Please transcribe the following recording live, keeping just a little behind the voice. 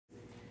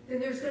then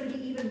there's going to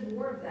be even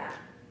more of that.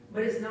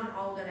 But it's not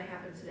all going to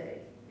happen today.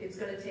 It's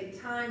going to take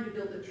time to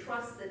build the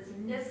trust that's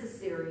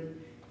necessary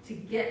to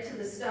get to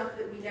the stuff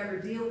that we never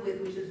deal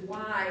with, which is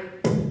why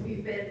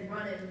we've been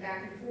running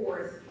back and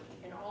forth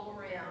and all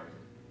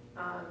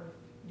around,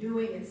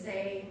 doing and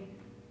saying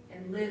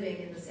and living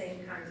in the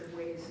same kinds of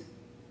ways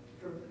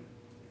for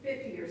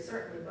 50 years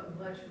certainly, but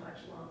much, much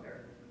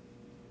longer.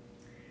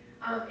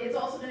 It's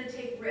also going to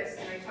take risk,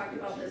 and I talked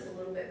about this a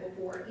little bit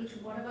before. Each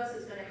one of us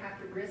is going to have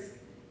to risk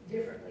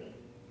differently.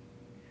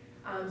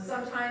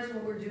 Sometimes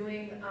when we're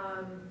doing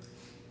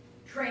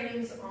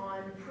trainings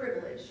on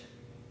privilege,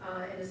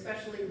 and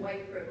especially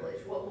white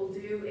privilege, what we'll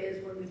do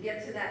is when we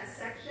get to that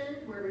section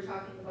where we're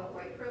talking about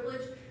white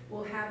privilege,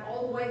 we'll have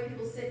all the white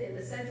people sit in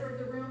the center of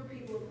the room,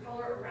 people of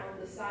color around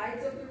the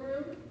sides of the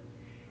room,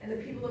 and the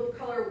people of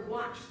color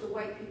watch the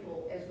white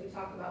people as we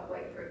talk about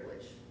white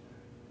privilege.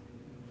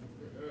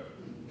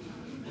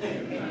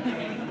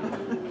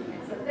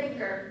 It's a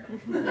thinker.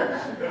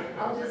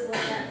 I'll just let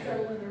that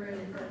settle in the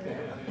room for a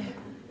minute.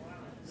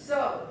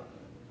 So,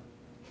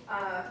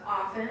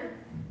 often,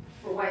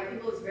 for white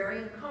people, it's very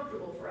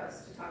uncomfortable for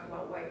us to talk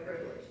about white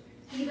privilege,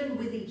 even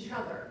with each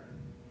other,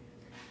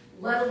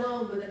 let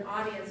alone with an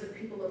audience of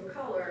people of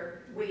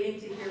color waiting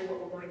to hear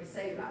what we're going to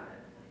say about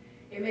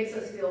it. It makes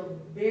us feel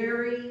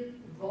very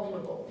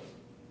vulnerable.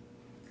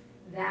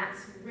 That's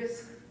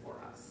risk for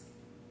us.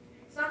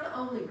 It's not the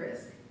only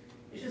risk.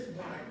 It's just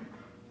one.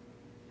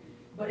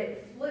 But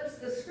it flips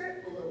the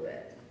script a little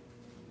bit.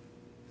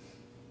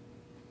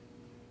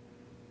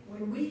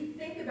 When we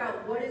think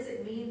about what does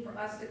it mean for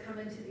us to come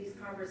into these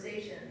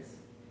conversations,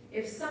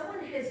 if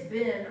someone has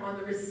been on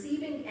the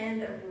receiving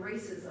end of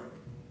racism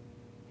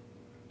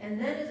and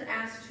then is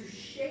asked to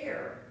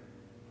share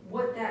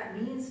what that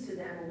means to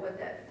them or what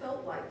that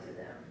felt like to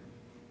them,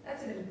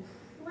 that's an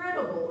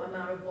incredible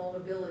amount of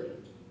vulnerability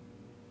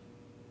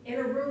in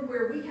a room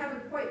where we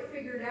haven't quite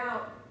figured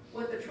out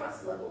what the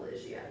trust level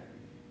is yet.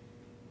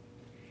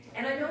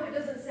 And I know it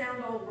doesn't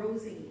sound all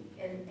rosy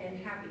and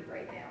happy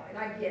right now, and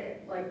I get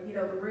it. Like, you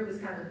know, the room is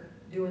kind of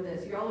doing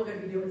this. Y'all are going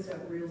to be doing stuff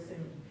real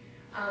soon.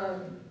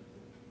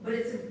 But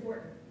it's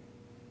important.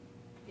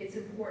 It's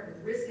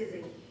important. Risk is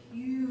a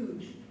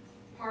huge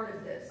part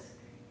of this,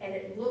 and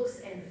it looks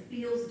and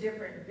feels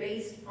different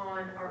based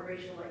on our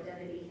racial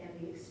identity and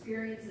the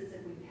experiences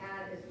that we've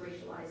had as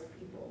racialized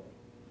people.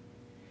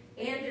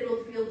 And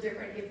it'll feel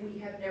different if we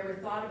have never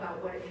thought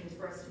about what it means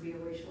for us to be a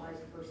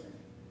racialized person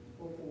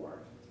before.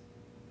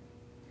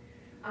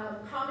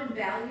 Common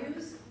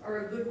values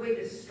are a good way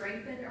to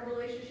strengthen a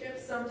relationship.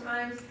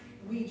 Sometimes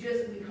we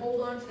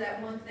hold on to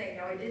that one thing.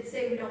 Now, I did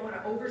say we don't want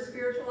to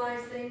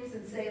over-spiritualize things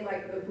and say,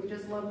 like, if we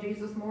just love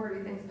Jesus more,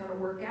 everything's going to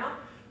work out.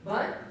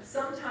 But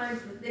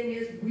sometimes the thing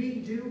is, we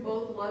do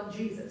both love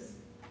Jesus.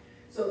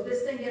 So if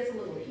this thing gets a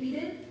little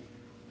heated,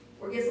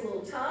 or gets a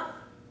little tough,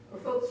 or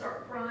folks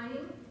start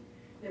crying,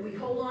 then we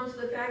hold on to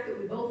the fact that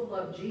we both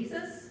love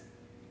Jesus,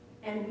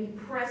 and we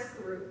press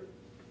through.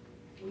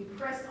 We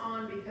press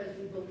on because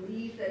we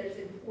believe that it's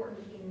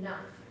important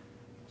enough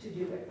to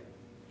do it.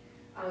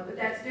 But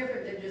that's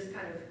different than just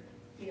kind of,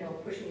 you know,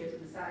 pushing it to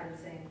the side and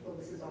saying, well,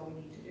 this is all we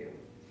need to do.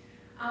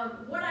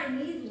 What I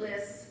need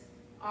lists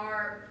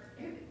are,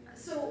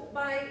 so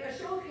by a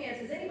show of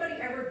hands, has anybody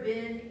ever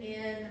been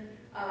in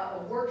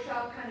a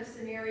workshop kind of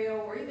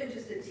scenario, or even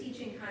just a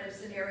teaching kind of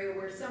scenario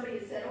where somebody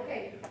has said,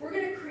 okay, we're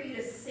going to create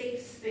a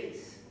safe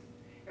space,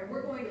 and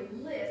we're going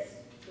to list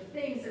the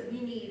things that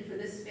we need for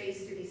this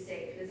space to be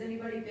safe. Has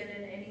anybody been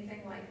in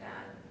anything like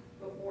that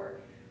before?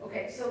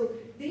 Okay, so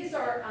these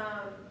are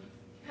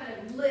kind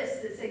of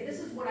lists that say this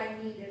is what I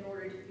need in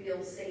order to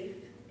feel safe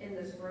in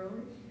this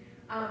room.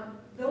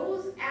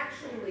 Those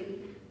actually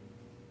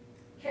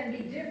can be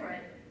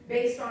different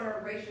based on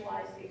our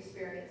racialized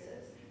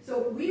experiences.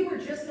 So if we were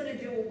just going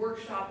to do a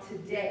workshop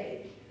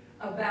today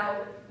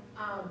about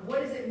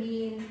what does it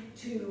mean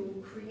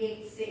to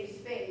create safe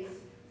space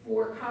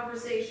for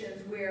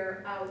conversations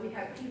where we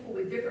have people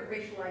with different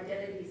racial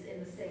identities in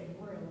the same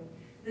room,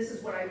 this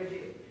is what I would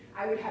do.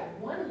 I would have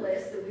one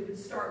list that we would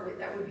start with.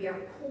 That would be our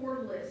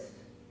core list.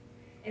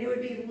 And it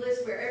would be the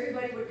list where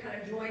everybody would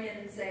kind of join in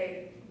and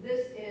say,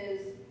 this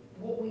is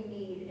what we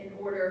need in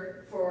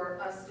order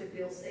for us to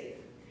feel safe.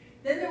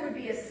 Then there would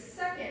be a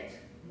second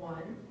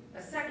one,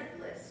 a second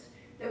list,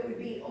 that would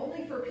be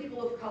only for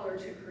people of color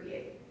to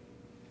create.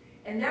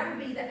 And that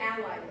would be the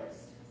ally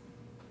list.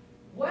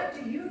 What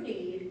do you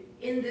need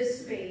in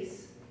this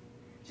space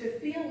to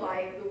feel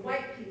like the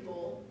white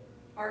people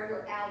are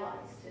your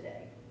allies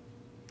today?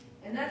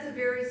 And that's a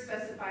very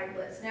specified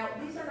list. Now,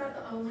 these are not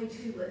the only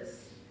two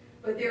lists,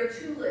 but there are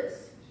two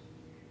lists.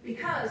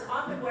 Because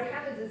often what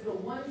happens is the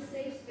one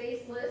safe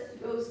space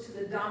list goes to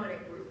the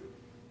dominant group.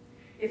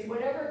 It's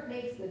whatever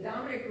makes the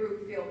dominant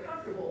group feel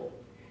comfortable,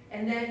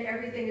 and then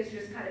everything is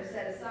just kind of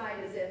set aside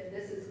as if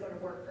this is going to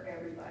work for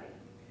everybody.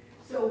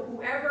 So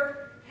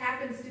whoever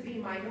happens to be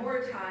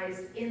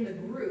minoritized in the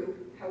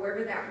group,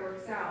 however that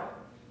works out,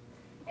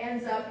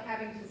 ends up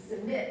having to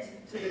submit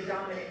to the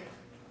dominant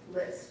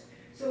list.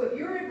 So if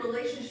you're in a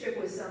relationship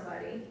with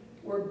somebody,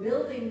 or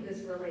building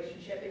this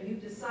relationship, and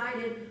you've decided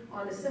decided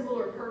on a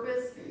similar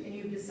purpose, and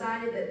you've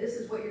decided that this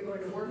is what you're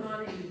going to work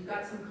on, and you've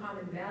got some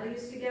common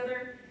values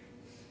together,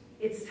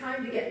 it's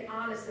time to get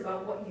honest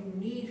about what you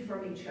need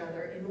from each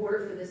other in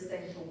order for this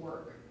thing to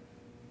work.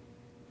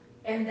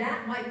 And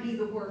that might be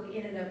the work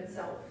in and of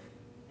itself,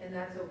 and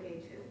that's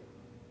okay too.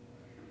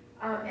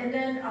 And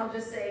then I'll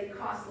just say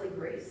costly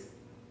grace.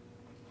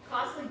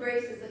 Costly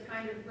grace is the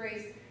kind of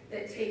grace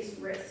that takes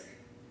risk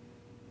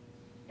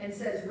and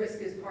says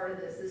risk is part of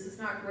this. This is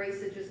not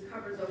grace that just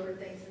covers over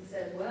things and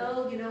says,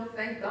 well, you know,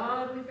 thank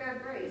God we've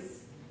got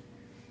grace.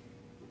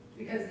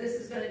 Because this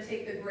is going to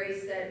take the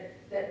grace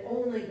that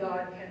only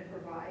God can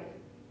provide,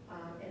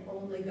 and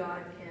only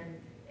God can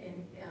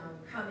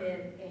come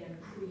in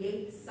and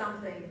create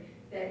something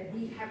that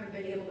we haven't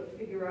been able to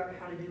figure out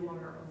how to do on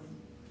our own.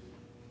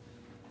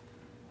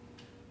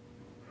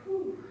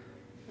 Whew.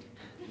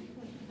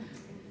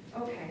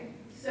 Okay,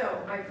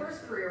 so my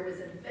first career was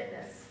in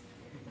fitness.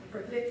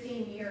 For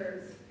 15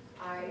 years,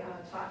 I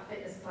taught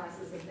fitness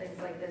classes and things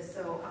like this,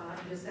 so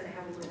I'm just going to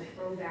have a little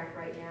throwback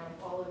right now.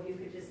 If all of you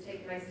could just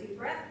take a nice deep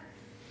breath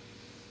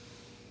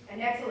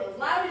and exhale as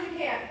loud as you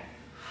can.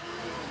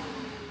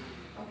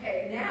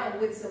 Okay, now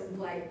with some,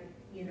 like,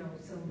 you know,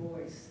 some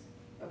voice.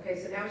 Okay,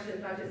 so now it's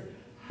just not just,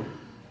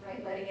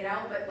 right, letting it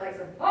out, but like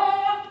some,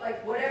 oh,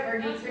 like whatever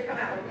needs to come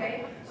out,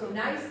 okay? So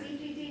nice,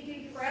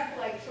 deep breath,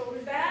 like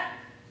shoulders back,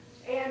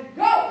 and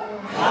go!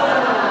 Awesome.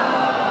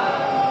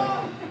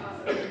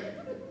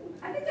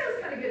 I think that was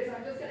kind of good, so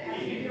I'm just going to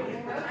ask you to do it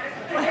one more time.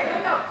 Okay,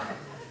 go.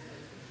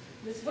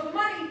 This is for the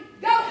money.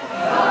 Go!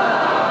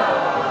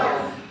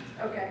 Yes.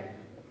 Okay.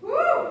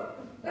 Woo!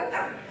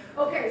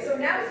 Okay, so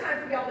now it's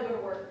time for y'all to go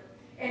to work.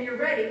 And you're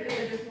ready, because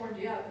I just warmed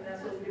you up, and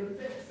that's what we do in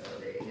fitness, so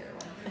there you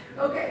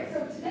go. Okay,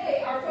 so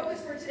today, our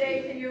focus for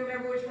today, can you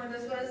remember which one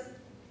this was?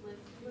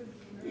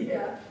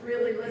 Yeah,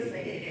 really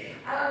listening.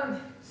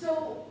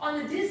 So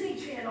on the Disney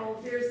Channel,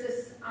 there's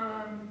this,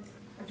 I'm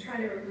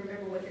trying to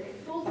remember what the name,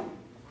 Full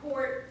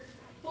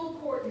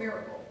Court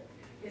Miracle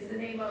is the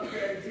name of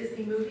the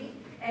Disney movie.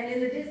 And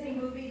in the Disney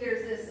movie,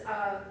 there's this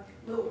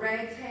little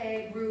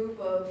ragtag group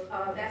of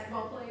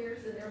basketball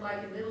players, and they're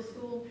like in middle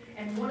school.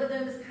 And one of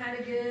them is kind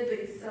of good, but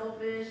he's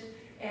selfish.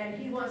 And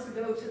he wants to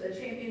go to the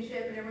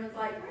championship, and everyone's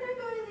like, we're not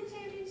going to the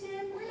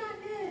championship, we're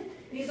not good.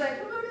 And he's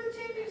like, we'll go to the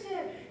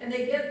championship. And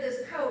they get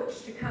this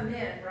coach to come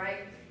in, right?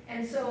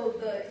 And so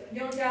the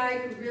young guy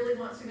who really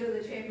wants to go to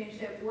the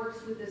championship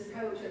works with this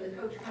coach, and the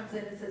coach comes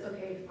in and says,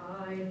 okay,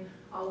 fine,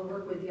 I'll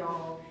work with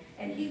y'all.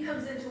 And he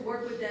comes in to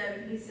work with them,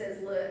 and he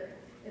says, look,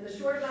 in the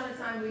short amount of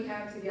time we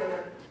have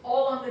together,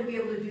 all I'm going to be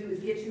able to do is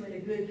get you in a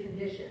good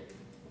condition.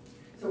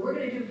 So we're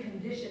going to do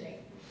conditioning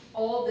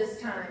all this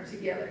time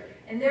together.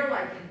 And they're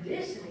like,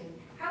 conditioning?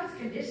 How is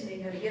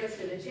conditioning going to get us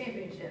to the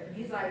championship? And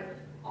he's like,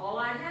 all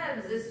I have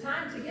is this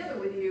time together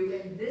with you,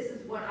 and this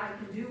is what I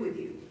can do with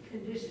you,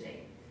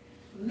 conditioning.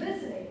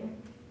 Listening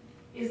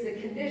is the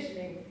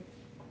conditioning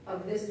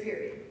of this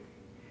period.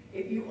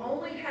 If you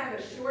only have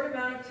a short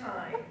amount of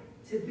time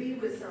to be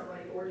with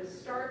somebody or to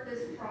start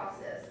this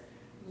process,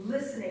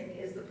 listening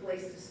is the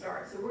place to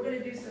start. So we're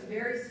going to do some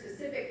very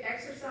specific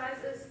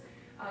exercises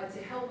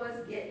to help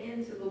us get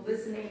into the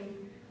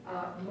listening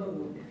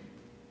mode.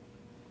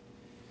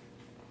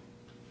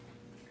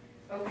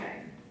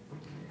 Okay.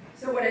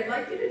 So what I'd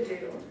like you to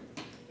do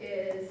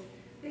is,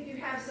 I think you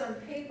have some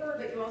paper,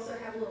 but you also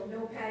have a little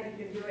notepad.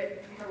 You can do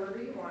it however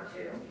you want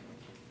to.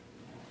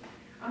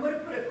 I'm going to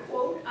put a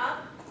quote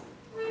up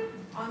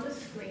on the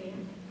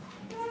screen.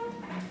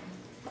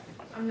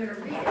 I'm going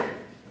to read it.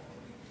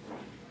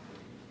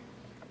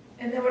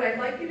 And then what I'd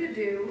like you to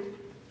do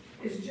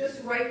is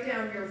just write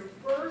down your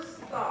first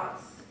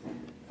thoughts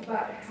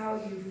about how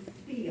you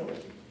feel.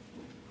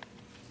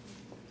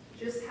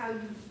 Just how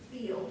you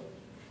feel.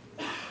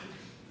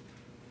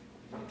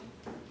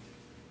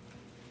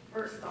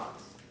 First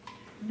thoughts.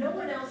 No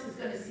one else is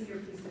going to see your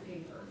piece of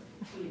paper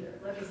either.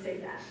 Let me say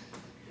that.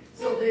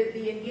 So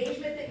the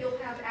engagement that you'll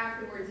have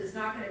afterwards is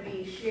not going to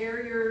be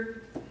share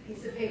your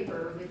piece of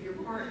paper with your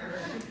partner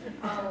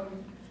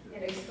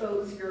and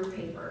expose your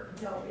paper.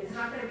 No, it's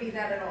not going to be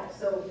that at all.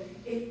 So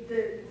if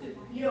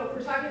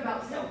we're talking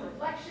about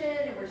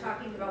self-reflection and we're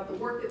talking about the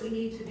work that we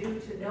need to do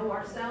to know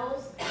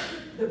ourselves,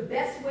 the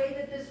best way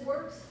that this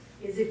works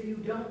is if you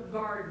don't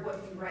guard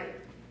what you write.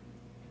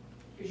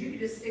 Because you can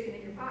just stick it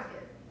in your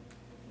pocket.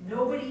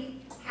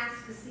 Nobody has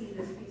to see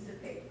this piece of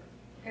paper.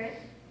 Okay?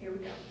 Here we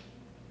go.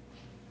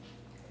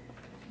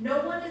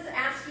 No one is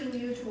asking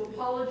you to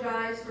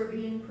apologize for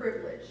being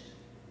privileged.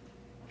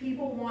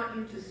 People want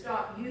you to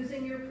stop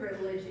using your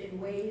privilege in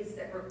ways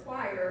that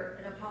require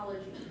an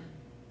apology.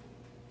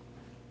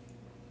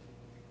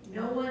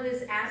 No one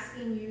is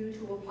asking you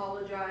to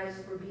apologize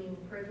for being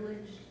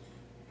privileged.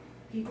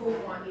 People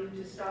want you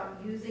to stop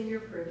using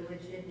your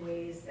privilege in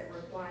ways that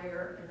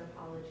require an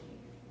apology.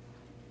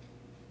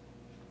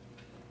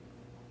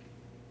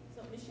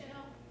 So,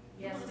 Michelle,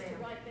 Yes, you want us ma'am.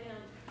 to write down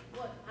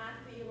what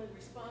I feel in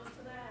response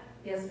to that?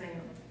 Yes,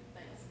 ma'am.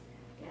 Thanks.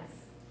 Yes.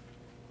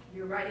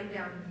 You're writing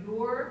down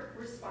your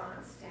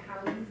response to how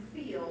you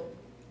feel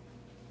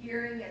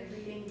hearing and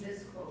reading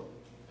this quote.